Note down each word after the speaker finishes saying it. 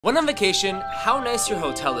When on vacation, how nice your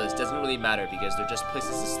hotel is doesn't really matter because they're just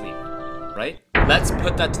places to sleep, right? Let's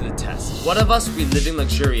put that to the test. One of us will be living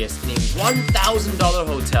luxurious in a $1,000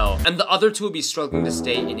 hotel, and the other two will be struggling to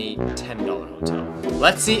stay in a $10 hotel.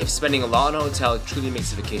 Let's see if spending a lot on a hotel truly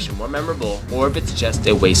makes a vacation more memorable, or if it's just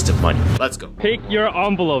a waste of money. Let's go. Pick your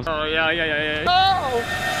envelopes. Oh, yeah. Oh!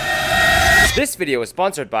 This video is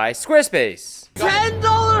sponsored by Squarespace. $10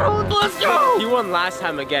 hotel! Let's go! He won last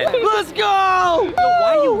time again. Let's go! Yo,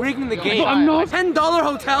 why are you rigging the game? I'm not. $10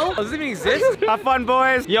 hotel? Does it even exist? Have fun,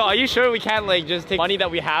 boys. Yo, are you sure we can't like just take money that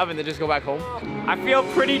we have and then just go back home? I feel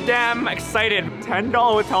pretty damn excited. $10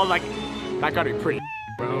 hotel, like, that gotta be pretty,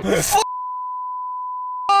 bro.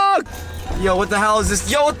 Yo, what the hell is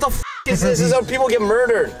this? Yo, what the f is this? This is how people get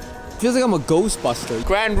murdered. Feels like I'm a Ghostbuster.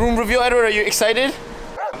 Grand room review, Edward. Are you excited?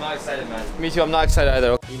 I'm not excited, man. Me too. I'm not excited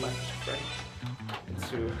either.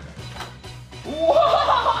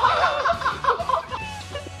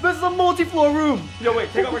 This is a multi-floor room. Yo,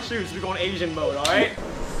 wait, take off our shoes. We're going Asian mode, all right?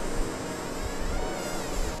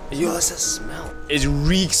 Yo, what's that smell? It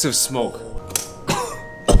reeks of smoke.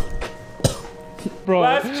 Bro,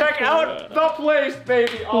 let's check out the place,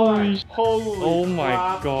 baby. Holy Oh my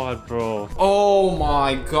crap. god, bro. Oh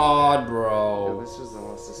my god, bro. Yo, this was the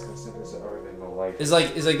most disgusting place I've ever been in my life. It's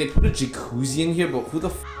like they put a jacuzzi in here, but who the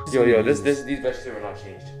f is Yo, gonna these use vegetables are not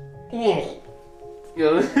changed.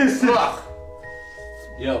 Yo, this is fuck.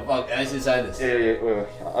 Yo, fuck, ice inside this. Yeah, wait.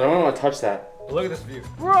 I don't want to touch that. Look at this view.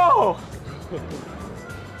 Bro!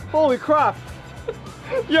 Holy crap.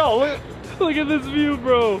 Yo, look at this view,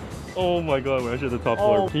 bro. Oh my god, we're actually at the top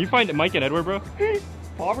floor. Can you find Mike and Edward, bro?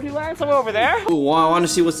 Poverty land? Somewhere over there? Ooh, I want to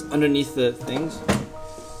see what's underneath the things.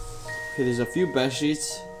 Okay, there's a few bed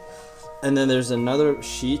sheets. And then there's another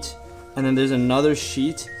sheet. And then there's another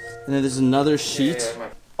sheet. And then there's another sheet.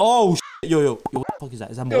 Oh, yo, what the fuck is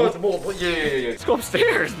that? Is that mold? Yo, it's mold. Yeah. Let's go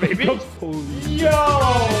upstairs, baby. Holy. Yo!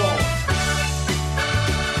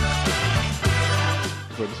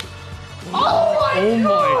 Oh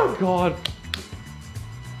my god.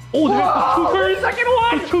 Oh, there's two curtains. Second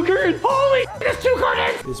one! There's two curtains. Holy, there's two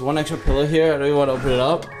curtains! There's one extra pillow here. I don't even want to open it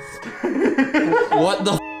up. What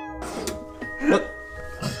the?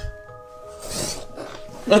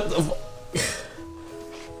 What the?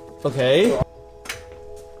 Okay.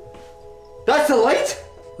 That's the light?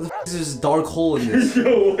 What the f is this dark hole in this?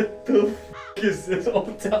 Yo, what the f is this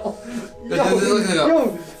hotel?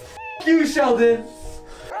 Yo, You, Sheldon!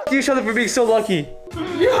 you, Sheldon, for being so lucky.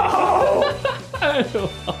 Yo!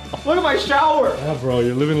 Look at my shower! Yeah, bro,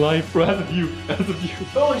 you're living life, bro. Has a view. Has a view.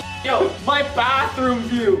 Holy yo, my bathroom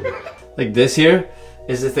view! Like this here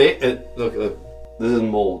is the thing. Look. This is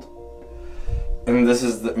mold. And this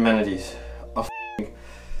is the amenities.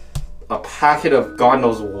 A packet of God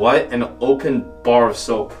knows what and an open bar of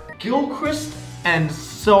soap. Gilchrist and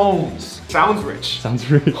Soames. Sounds rich. Sounds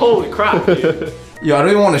rich. Holy crap, dude. Yo, I don't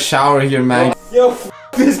even want to shower here, man. Yo,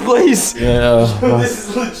 this place. Yeah. This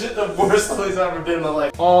is legit the worst place I've ever been in my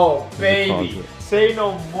life. Oh, baby. Say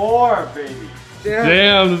no more, baby.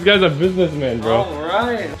 Damn, this guy's a businessman, bro.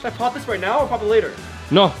 Alright. Should I pop this right now or pop it later?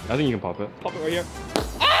 No, I think you can pop it. Pop it right here.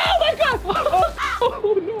 Oh my god!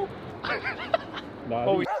 Oh no.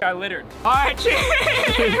 Holy shit, I littered. Alright, cheers!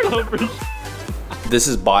 This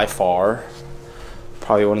is by far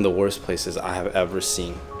probably one of the worst places I have ever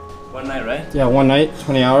seen. One night, right? Yeah, one night,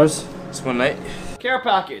 20 hours. Just one night. Care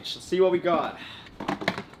package. Let's see what we got.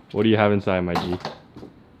 What do you have inside, my G?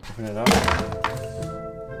 Open it up.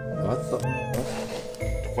 What the?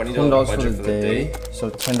 $20 for the day, so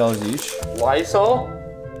 $10 each. Lysol,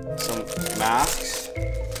 some masks,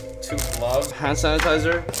 2 gloves, Hand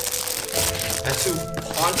sanitizer. and 2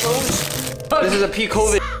 ponchos. This is a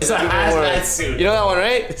P-COVID. It's a hazmat suit. You know that one,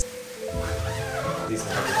 right?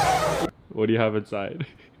 What do you have inside?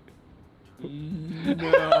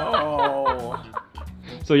 No.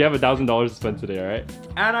 So you have $1,000 to spend today, alright?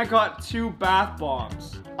 And I got 2 bath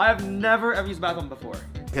bombs. I have never ever used a bath bomb before.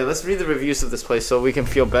 Okay, let's read the reviews of this place so we can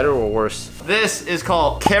feel better or worse. This is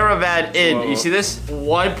called Caravan Inn. Whoa. You see this?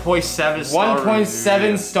 1.7 star.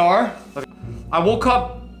 1.7 star? I woke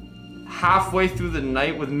up halfway through the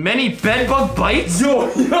night with many bedbug bites. Yo,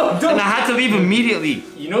 And I had to leave immediately.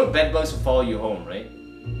 You know bed bugs will follow you home, right?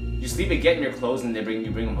 You sleep and get in your clothes and you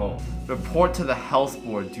bring them home. Report to the health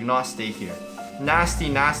board. Do not stay here.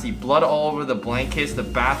 Nasty. Blood all over the blankets. The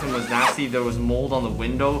bathroom was nasty. There was mold on the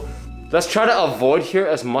window. Let's try to avoid here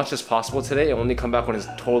as much as possible today and only come back when it's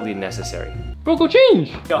totally necessary. Bro, go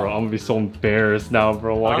change! Bro, I'm gonna be so embarrassed now,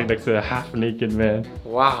 bro, walking next to a half-naked man.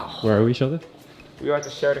 Wow. Where are we, Sheldon? We are at the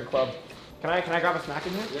Sheridan Club. Can I grab a snack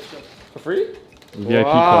in here? Yes, sure. For free? VIP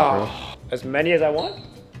club, bro. As many as I want?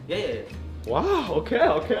 Yeah. Wow,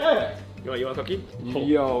 okay. You want a cookie?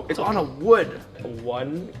 Yo, it's on a wood.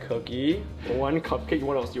 One cookie, one cupcake.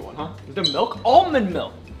 What else do you want, huh? Is there milk? Almond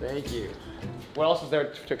milk. Thank you. What else is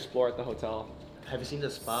there to explore at the hotel? Have you seen the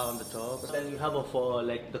spa on the top? Then you have for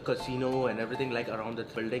like the casino and everything like around the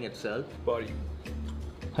building itself. Buddy.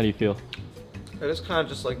 How do you feel? It is kind of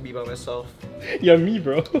just like me by myself. Yeah, me,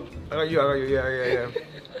 bro. I got you. Yeah.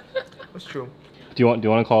 That's true. Do you want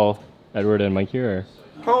to call Edward and Mike here?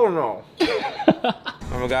 Oh no.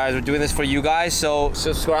 Remember guys, we're doing this for you guys, so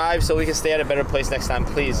subscribe so we can stay at a better place next time,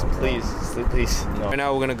 please. No. Right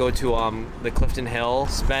now we're gonna go to the Clifton Hill,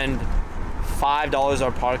 spend $5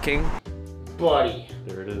 on parking. Buddy.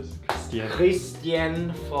 There it is.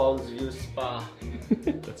 Christian Falls View Spa.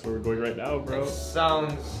 That's where we're going right now, bro.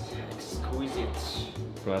 Sounds exquisite.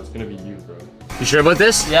 Bro, that's gonna be you, bro. You sure about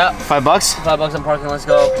this? Yeah. $5? $5 on parking, let's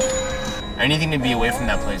go. Anything to be away from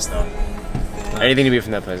that place though. Anything to be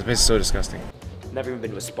from that place. The place is so disgusting. Never even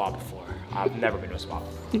been to a spa before. I've never been to a spa.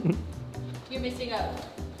 You're missing out.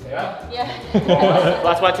 Yeah? Yeah.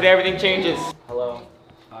 That's why today everything changes. Hello.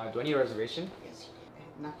 Do I need a reservation? Yes.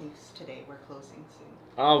 Nothing's today. We're closing soon.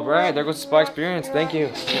 All right, there goes the spa experience. Thank you.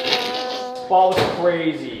 Spa was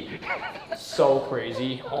crazy. So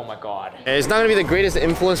crazy. Oh my god. It's not gonna be the greatest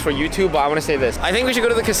influence for YouTube, but I wanna say this. I think we should go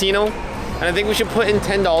to the casino, and I think we should put in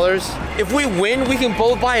 $10. If we win, we can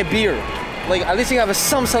both buy a beer. Like, at least we have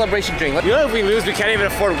some celebration drink. Like, you know, if we lose, we can't even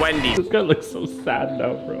afford Wendy's. This guy looks so sad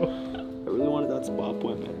now, bro. I really wanted that spa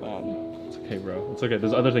appointment, man. It's okay, bro. It's okay.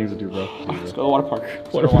 There's other things to do, bro. Let's go to the water park.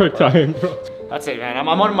 Water park time, bro. That's it, man. I'm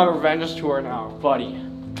on my revenge tour now. Buddy.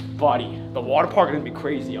 The water park is gonna be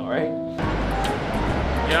crazy, alright?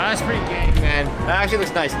 Yeah, that's pretty gang, man. That actually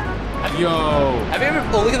looks nice. Yo. Have you ever,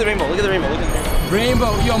 oh, look at the rainbow, look at the rainbow, look at the rainbow.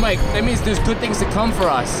 Rainbow, yo Mike, that means there's good things to come for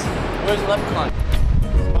us. Where's the leprechaun?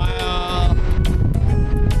 Smile.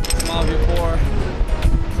 Smile if you're poor.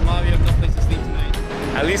 Smile if you have no place to sleep tonight.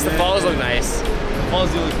 At least the falls look nice. The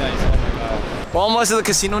falls do look nice, oh my god. We're almost at the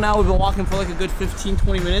casino now. We've been walking for like a good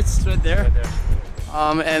 15-20 minutes. It's right there.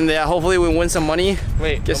 And yeah, hopefully we win some money.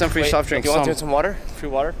 Wait, get some free soft drinks. Do you want some water? Free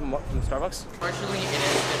water from Starbucks? Fortunately, it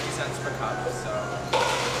is 50 cents per cup, so...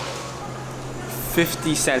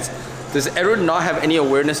 50 cents. Does Edward not have any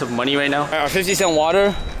awareness of money right now? Our 50-cent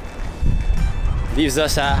water leaves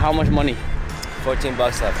us at how much money? 14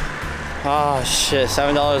 bucks left. Oh shit,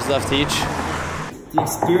 $7 left each. The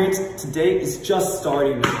experience today is just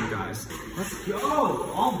starting with you guys. Let's go!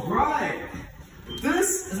 All right!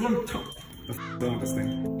 This is what I'm talking. The f done with this thing.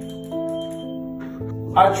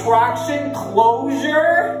 Attraction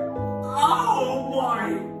closure? Oh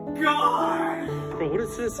my god! Bro, what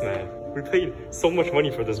is this, man? We paid so much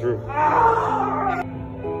money for this room. How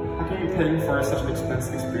can you pay for such an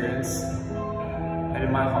expensive experience? And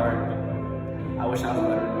in my heart, I wish I was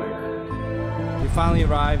better than Mike. We finally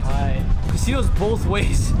arrived. Hi. Casino's both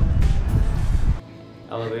ways.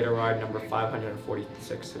 Elevator ride number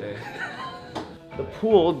 546 today. The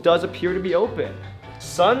pool does appear to be open.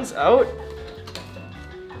 Sun's out.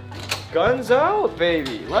 Guns out,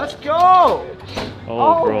 baby. Let's go.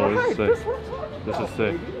 Oh, bro, this is sick. This is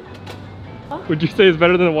sick. Would you say it's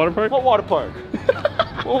better than the water park? What water park?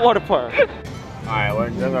 What water park? Alright, we're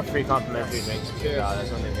doing our free complimentary drinks.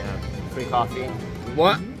 That's one thing we can have. Free coffee.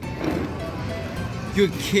 What? You're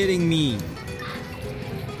kidding me.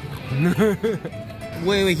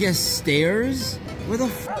 Wait, he has stairs? Where the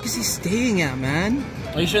f is he staying at, man?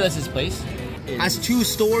 Are you sure that's his place? That's 2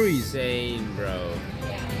 stories. Insane, bro.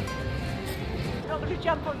 You're not going to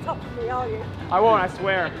jump on top of me, are you? I won't, I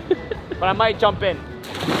swear. But I might jump in.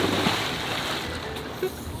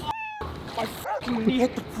 My fucking knee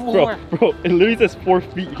hit the floor. Bro, it literally says 4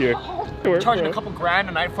 feet here. Charging a couple grand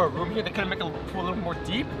a night for a room here. They couldn't make the pool a little more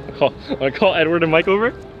deep. Wanna call Edward and Mike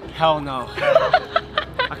over? Hell no.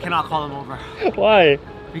 I cannot call them over. Why?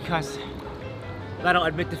 Because that'll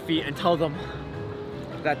admit defeat and tell them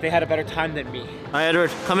that they had a better time than me. Alright,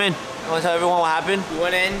 Edward, come in. I want to tell everyone what happened. We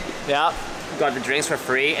went in, Yeah. got the drinks for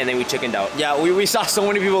free, and then we chickened out. Yeah, we saw so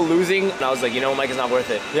many people losing. And I was like, you know, Mike, it's not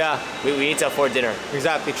worth it. Yeah, We need to afford dinner.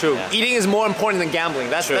 exactly, true. Yeah. Eating is more important than gambling.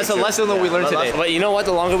 That's a lesson that we learned today. But you know what?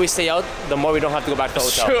 The longer we stay out, the more we don't have to go back to the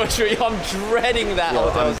hotel. True. Yo, I'm dreading that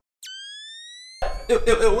hotel.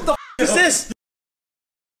 What the f is this?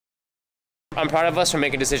 I'm proud of us for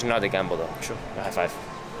making a decision not to gamble, though. True. High five.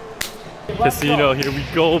 Casino, here we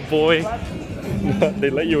go, boy. They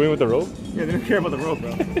let you in with the rope? Yeah, they don't care about the rope,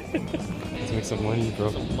 bro. Let's make some money,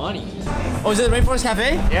 bro. Money. Oh, is it the Rainforest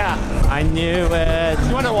Cafe? Yeah, I knew it.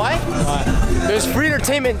 You wanna know why? What? There's free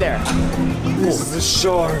entertainment there. This is a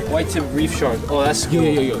shark. White tip reef shark. Oh, that's cool.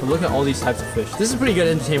 Yo. Look at all these types of fish. This is pretty good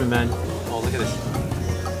entertainment, man. Oh, look at this.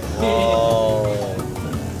 Oh.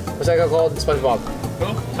 What's that guy called? SpongeBob.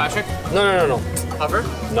 Who? Patrick? No. Hover?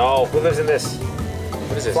 No. Who lives in this?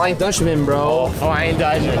 What is this? Flying Dutchman, bro. Oh, Flying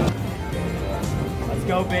Dutchman. Let's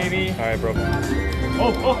go, baby. Alright, bro.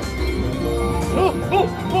 Oh.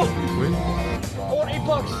 I want $8.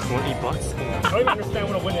 You want $8? I don't even understand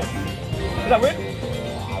what a win is. Is that win?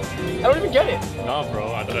 I don't even get it. No,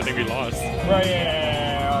 bro. I think we lost. Right,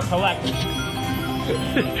 yeah. Collect.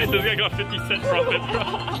 This guy got 50-cent profit, bro.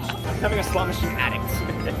 I'm having a slot machine addict.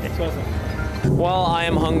 It's awesome. Well, I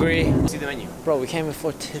am hungry. See the menu. Bro, we can't even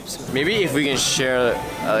afford tips. Maybe if we can share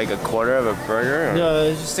like a quarter of a burger.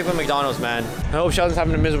 No, just stick with McDonald's, man. I hope Sheldon's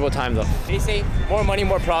having a miserable time, though. They say more money,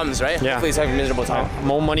 more problems, right? Yeah. Hopefully he's having a miserable time.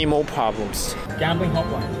 More money, more problems. Gambling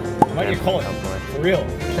helpline. I might need to call it. For real.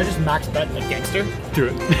 Should I just max bet like gangster? Do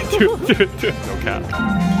it. do it. No cap.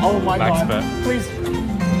 Oh my Max god. bet. Please.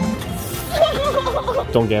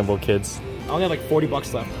 Don't gamble, kids. I only have like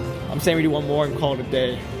 $40 left. I'm saying we do one more and call it a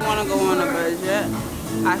day. I want to go on a budget.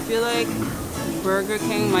 I feel like Burger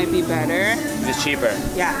King might be better. It's cheaper.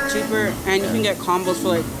 Yeah, cheaper, and you can get combos for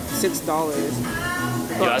like $6.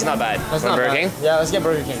 Yo, that's not bad. That's Want not Burger bad. King? Yeah, let's get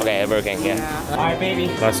Burger King. Okay, Burger King, yeah. Yeah. Alright, baby.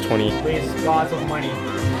 Last 20. Please, lots of money.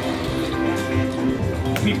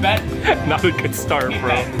 We bet. Not a good start, We bro.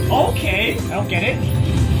 bet. Okay, I don't get it.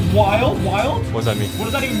 Wild? What does that mean? What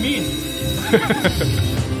does that even mean?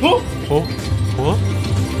 Who? What?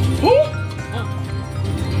 Who?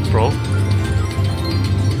 Bro?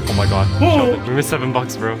 Oh my god. Who? Sheldon, we missed $7,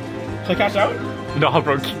 bro. Should I cash out? No,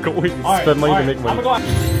 bro, keep going. Alright, Spend money to alright, make money. I'm gonna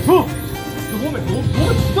go. Who? The woman.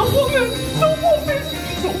 The woman.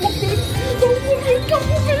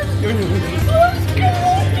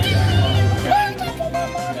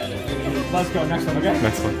 Let's go. Next one, okay?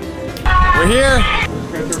 Next one. We're here.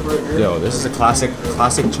 Yo, this is a classic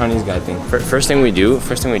Chinese guy thing. First thing we do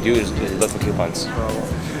is look for coupons.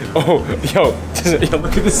 Oh, yo,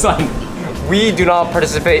 look at the sun. We do not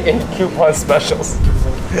participate in coupon specials.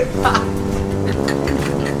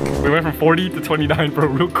 We went from 40 to 29, bro,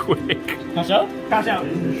 real quick. Cash out? Cash out.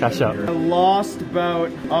 Cash out. I lost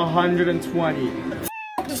about 120.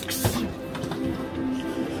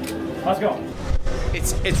 Let's go.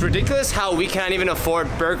 It's ridiculous how we can't even afford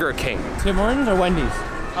Burger King. Tim Hortons or Wendy's?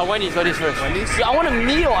 Wendy's first. Wendy's? Yeah, I want a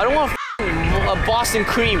meal. I don't want a Boston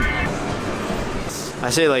cream. I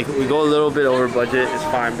say like we go a little bit over budget, it's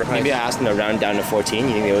fine, bro. Maybe I asked them to round down to 14.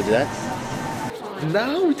 You think they would do that?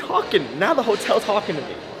 Now we're talking. Now the hotel's talking to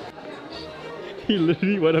me. He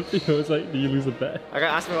literally went up to you and was like, do you lose a bet? I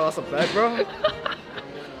gotta ask me what's up, bed, bro.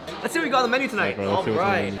 Let's see what we got on the menu tonight. Yeah, bro, let's see what's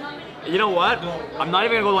on the menu. You know what? I'm not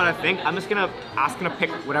even gonna go with what I think. I'm just gonna ask him to pick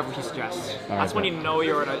whatever he suggests. That's when you know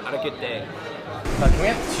you're at a good day. Can we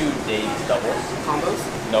have 2 days doubles? Combos?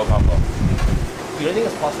 No combo. You don't think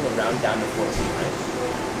it's possible to round down to 14, right?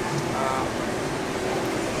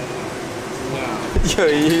 Yo,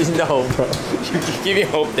 no, bro. You give me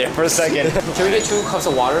hope there for a second. Should we get 2 cups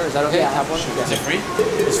of water? Is that okay? Yeah. Have one? Is it free?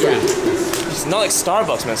 It's free. It's not like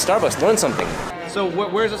Starbucks, man. Starbucks, learn something. So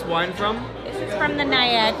where's this wine from? This is from the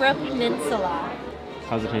Niagara Peninsula.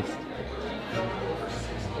 How's it taste?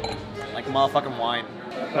 Like motherfucking wine.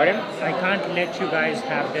 Pardon? I can't let you guys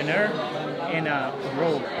have dinner in a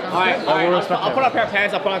robe. Alright, I'll put on a pair of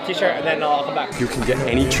pants, I'll put on a t-shirt, and then I'll come back. You can get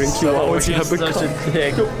any drink you want once you have the cup.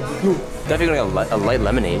 Definitely like a light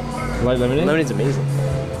lemonade. Light lemonade? Lemonade's amazing.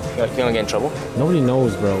 You feel like get in trouble? Nobody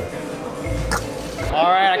knows, bro.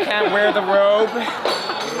 Alright, I can't wear the robe.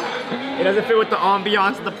 It doesn't fit with the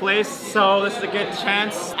ambiance of the place, so this is a good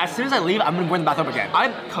chance. As soon as I leave, I'm gonna go in the bathroom again.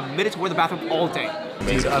 I'm committed to wear the bathroom all day.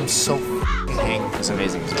 Dude, I'm so f***ing It's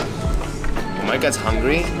amazing stuff. When Mike gets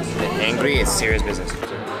hungry and angry, it's serious business.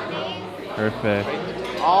 Perfect.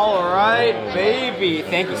 Alright, baby.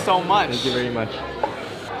 Thank you so much. Thank you very much.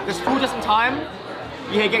 There's food just in time.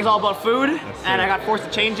 Yehey Gang's all about food, and I got forced to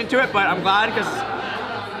change into it, but I'm glad because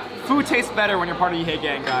food tastes better when you're part of Yehey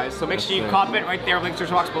Gang, guys. So make sure you cop it right there, link to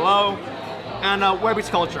the box below. And wear beats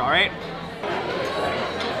culture, alright?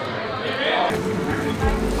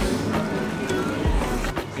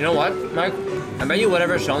 You know what, Mike? I bet you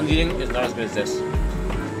whatever Sean's eating is not as good as this.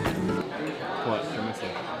 What? You're missing.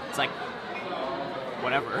 It's like,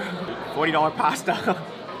 whatever. $40 pasta.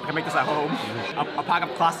 I can make this at home. A pack of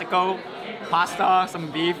Classico, pasta, some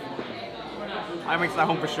beef. I make this at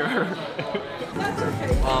home for sure.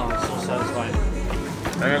 Oh, so satisfying.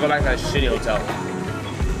 I'm gonna go back to that shitty hotel.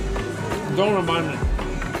 Don't remind me.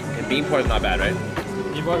 And Beanport is not bad, right?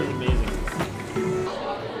 Beanport is amazing.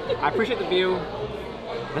 I appreciate the view.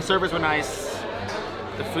 The servers were nice.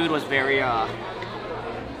 The food was very, Fuck,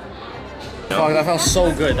 that felt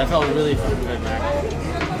so good. That felt really fucking good, man.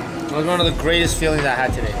 It was one of the greatest feelings I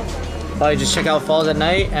had today. Probably just check out falls at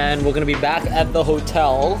night, and we're gonna be back at the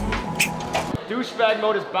hotel. Douchebag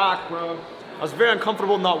mode is back, bro. I was very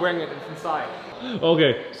uncomfortable not wearing it inside.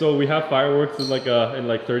 Okay, so we have fireworks in like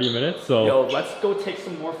 30 minutes. So yo, let's go take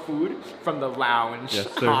some more food from the lounge. Yes,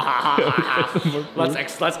 sir.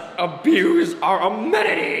 Let's abuse our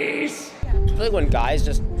amenities. I feel like when guys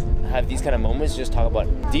just have these kind of moments, just talk about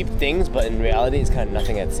deep things, but in reality, it's kind of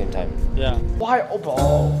nothing at the same time. Yeah. Why?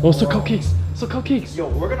 Oh, so cupcakes. So cupcakes. Yo,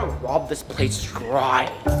 we're gonna rob this place dry.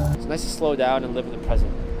 It's nice to slow down and live in the present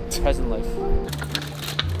life.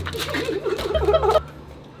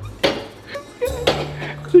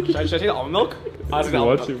 Should I take the almond milk? I'll take the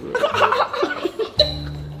almond milk. Bro.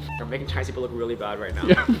 You're making Chinese people look really bad right now.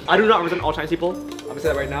 Yeah. I do not represent all Chinese people. I'm gonna say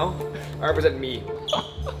that right now. I represent me.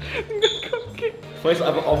 Please, I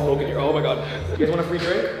have an almond milk in here. Oh my god. You guys want a free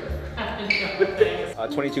drink?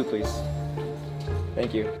 22, please.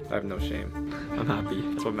 Thank you. I have no shame. I'm happy.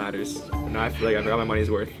 That's what matters. Now I feel like I got my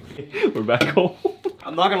money's worth. We're back home.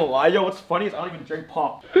 I'm not gonna lie, yo. What's funny is I don't even drink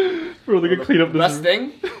pop. Bro, they can clean up this. Best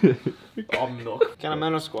thing? Almond milk.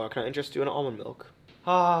 Cantomando squad, can I interest you in almond milk?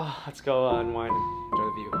 Ah, let's go unwind and enjoy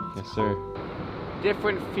the view. Yes, sir.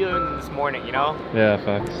 Different feeling than this morning, you know? Yeah,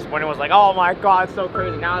 facts. This morning was like, oh my god, it's so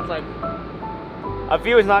crazy. Now it's like, a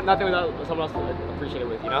view is not nothing without someone else to appreciate it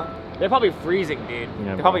with, you know? They're probably freezing, dude.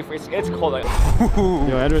 Yeah, they're probably freezing. It's cold. Like,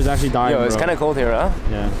 Yo, Edward's actually dying, Yo, it's bro. kind of cold here, huh?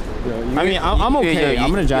 Yeah. I mean, I'm okay.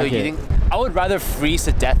 I'm in a jacket. I would rather freeze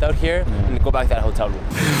to death out here than go back to that hotel room.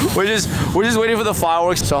 we're just waiting for the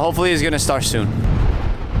fireworks, so hopefully it's gonna start soon.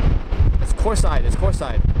 It's courtside. It's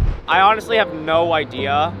courtside. I honestly have no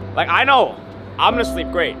idea. Like, I know I'm gonna sleep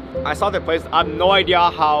great. I saw their place. I have no idea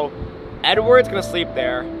how Edward's gonna sleep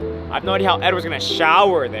there. I have no idea how Edward's gonna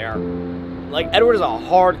shower there. Like, Edward is a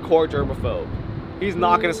hardcore germaphobe. He's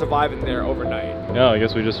not gonna survive in there overnight. Yeah, I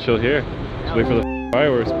guess we just chill here. Just wait for the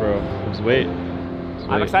fireworks, bro. Just wait.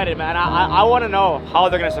 I'm excited, man. I want to know how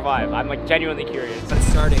they're gonna survive. I'm like genuinely curious. It's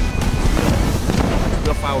starting.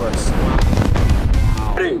 Real fireworks. Wow.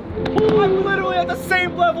 I'm literally at the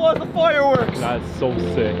same level as the fireworks. That's so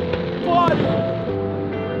sick. What?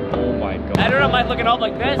 Oh my god. I don't know. Am I looking up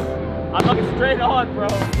like this? I'm looking straight on, bro.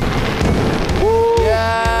 Woo!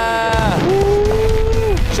 Yeah.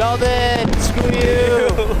 Woo! Sheldon, screw you.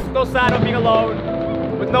 So sad of being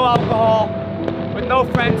alone, with no alcohol, with no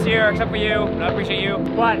friends here except for you, and I appreciate you,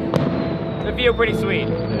 but the view pretty sweet.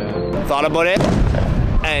 Yeah. Thought about it,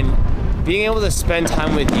 and being able to spend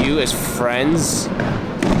time with you as friends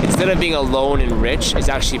instead of being alone and rich is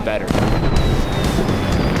actually better.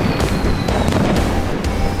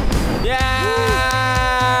 Yeah!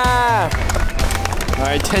 All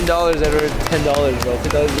right, $10, Edward. $10, bro.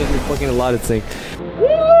 $10 gives me fucking a lot of things.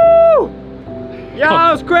 Woo! Yeah,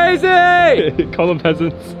 that was crazy! Call them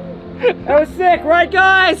peasants. That was sick, right,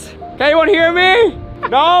 guys? Okay, you want to hear me?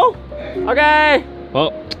 No? Okay.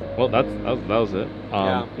 Well, that was it.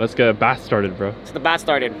 Yeah. Let's get a bath started, bro. So the bat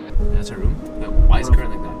started. That's our room? Why is it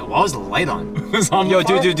currently like that? Why was the light on? Yo,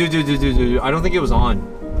 dude. I don't think it was on.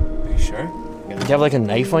 Are you sure? Do you have like a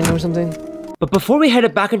knife on you or something? But before we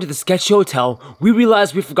headed back into the sketchy hotel, we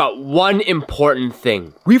realized we forgot one important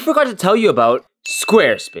thing. We forgot to tell you about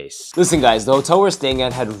Squarespace. Listen guys, the hotel we're staying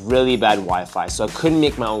at had really bad Wi-Fi, so I couldn't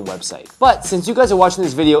make my own website. But since you guys are watching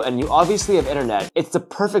this video and you obviously have internet, it's the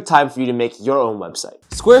perfect time for you to make your own website.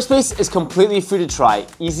 Squarespace is completely free to try,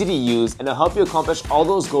 easy to use, and it'll help you accomplish all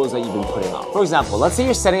those goals that you've been putting off. For example, let's say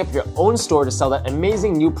you're setting up your own store to sell that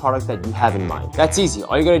amazing new product that you have in mind. That's easy.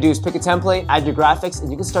 All you gotta do is pick a template, add your graphics, and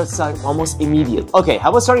you can start selling almost immediately. Okay, how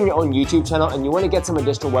about starting your own YouTube channel and you wanna get some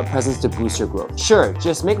additional web presence to boost your growth? Sure,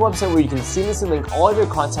 just make a website where you can seamlessly link all of your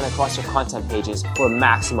content across your content pages for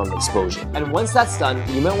maximum exposure. And once that's done,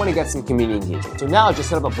 you might want to get some community engagement. So now just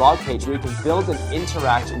set up a blog page where you can build and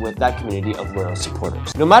interact with that community of loyal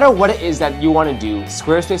supporters. No matter what it is that you want to do,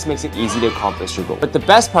 Squarespace makes it easy to accomplish your goal. But the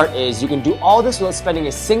best part is you can do all this without spending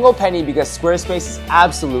a single penny because Squarespace is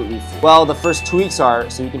absolutely free. Well, the first 2 weeks are,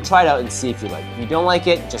 so you can try it out and see if you like it. If you don't like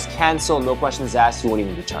it, just cancel, no questions asked, you won't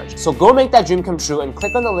even be charged. So go make that dream come true and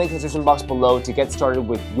click on the link in the description box below to get started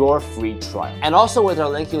with your free trial. And also with our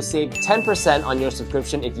link, you'll save 10% on your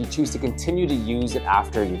subscription if you choose to continue to use it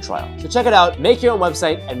after your trial. So check it out, make your own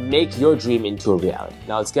website, and make your dream into a reality.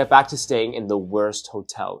 Now let's get back to staying in the worst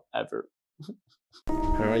hotel ever.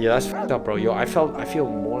 Yeah, that's fucked up, bro. Yo, I feel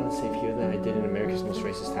more unsafe here than I did in America's most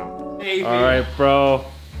racist town. All right, bro.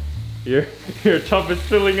 Your tub is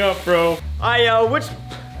filling up, bro. I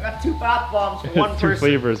got 2 bath bombs for one 2 person.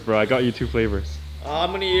 flavors, bro. I got you 2 flavors.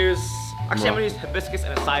 I'm gonna use hibiscus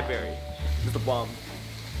and acai berry. This is the bomb.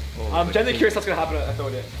 Genuinely curious what's gonna happen if I throw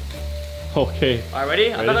it in. Okay. Alright,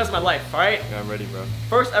 ready? I thought that's my life, alright? Yeah, I'm ready, bro.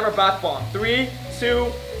 First ever bath bomb. 3, 2,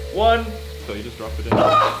 1. So you just dropped it in.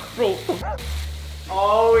 Bro.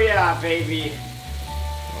 Oh yeah, baby.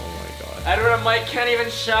 Oh my god. Edward and Mike can't even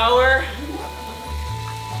shower.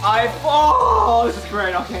 Oh, this is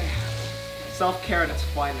great. Okay. Self-care at its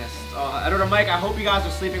finest. Edward and Mike, I hope you guys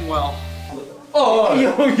are sleeping well. Oh,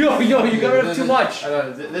 Yo, you got rid of too much.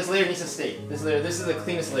 This layer needs to stay. This is the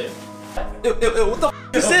cleanest layer. What the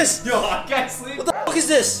f is this? Yo, I can't sleep. What the f is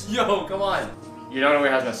this? Yo, come on. You're not gonna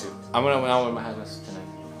wear hazmat suit. I'm gonna wear my hazmat suit tonight.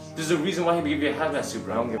 There's a reason why he gave you a hazmat suit,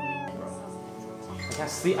 bro. I don't give a bro.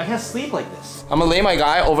 I can't sleep like this. I'm gonna lay my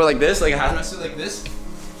guy over like this, like a hazmat suit like this,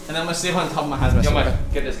 and then I'm gonna sleep on top of my hazmat suit. Yo,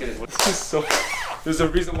 get this. This is so. There's a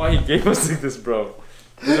reason why he gave us like this, bro.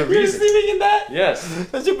 There's a reason. You're sleeping in that? Yes.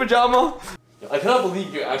 That's your pajama. I cannot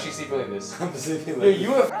believe you're actually sleeping like this. I'm sleeping like Yo,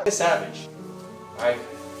 you are a savage.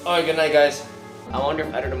 Alright, good night, guys. I wonder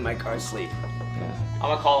if Edward and Mike are asleep. I'm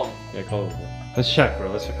gonna call them. Yeah, call it. Let's check,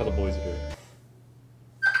 bro. Let's check how the boys are doing.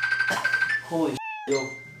 Holy yo.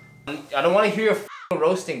 I don't want to hear your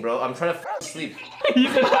roasting, bro. I'm trying to sleep.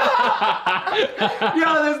 Yo,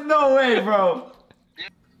 there's no way, bro.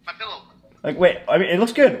 My pillow. Like, wait. I mean, it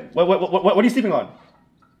looks good. What are you sleeping on?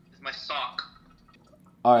 It's my sock.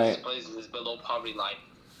 All right. This place is below poverty line.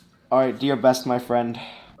 All right. Do your best, my friend.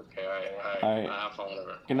 Okay, alright. Alright. Have fun,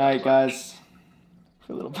 whatever. Good night, guys. I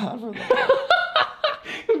feel a little bad for that.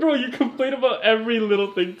 Bro, you complain about every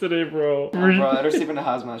little thing today, bro. Oh, bro, they're sleeping in a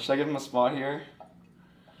hazmat. Should I give them a spot here?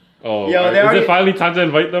 Oh, Yo, is it finally time to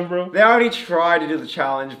invite them, bro? They already tried to do the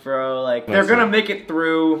challenge, bro. Like, they're gonna make it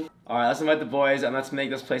through. Alright, let's invite the boys and let's make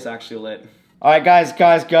this place actually lit. Alright, guys.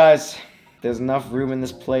 There's enough room in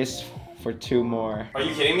this place for 2 more. Are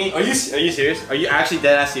you kidding me? Are you serious? Are you actually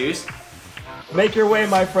dead ass serious? Make your way,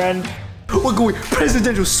 my friend. We're going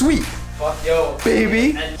presidential suite. Fuck yo,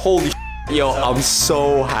 Baby. Holy yo, I'm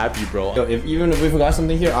so happy, bro. Yo, even if we forgot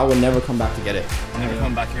something here, I will never come back to get it. Never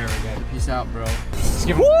come back here again. Peace out, bro. Let's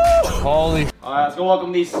give Holy. Alright, let's go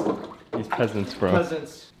welcome these peasants, bro.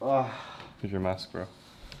 peasants. Here's your mask, bro.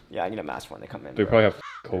 Yeah, I need a mask when they come in. They bro. probably have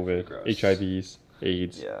COVID, HIVs,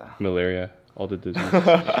 AIDS, malaria, all the diseases.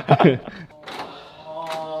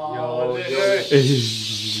 Yo,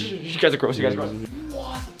 you guys are gross. You guys are gross.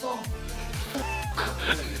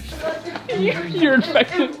 You're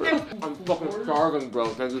infected, bro. I'm fucking starving, bro.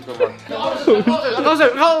 Thank you so much.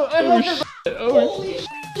 Holy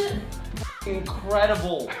shit.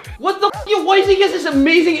 Incredible. What the f? Yo, why does he get this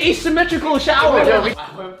amazing asymmetrical shower? I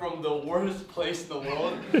went from the worst place in the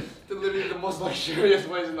world to literally the most luxurious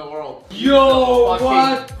place in the world. Yo,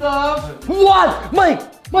 what the? What? Mike,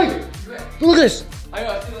 look at this.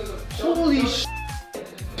 Holy shit.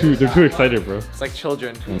 Dude, they're too excited, bro. It's like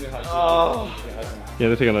children. Oh. Yeah,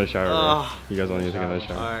 let's take another shower, bro. You guys want to take another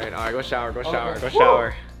shower? Alright, go shower.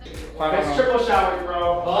 Nice triple shower,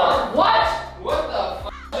 bro. What? What the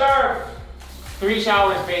f? Sir. 3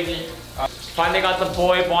 showers, baby. Finally got the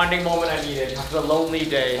boy bonding moment I needed after a lonely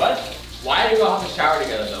day. What? Why do we all have to shower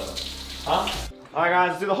together, though? Huh? Alright, guys,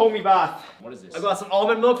 let's do the homie bath. What is this? I got some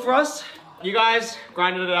almond milk for us. You guys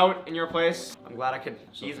grinded it out in your place. I'm glad I could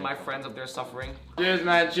ease my friends of their suffering. Cheers,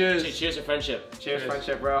 man. Cheers. Cheers to friendship. Cheers,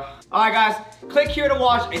 friendship, bro. Alright, guys, click here to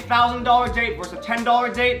watch a $1,000 date versus a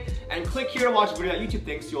 $10 date, and click here to watch a video that YouTube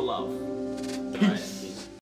thinks you'll love.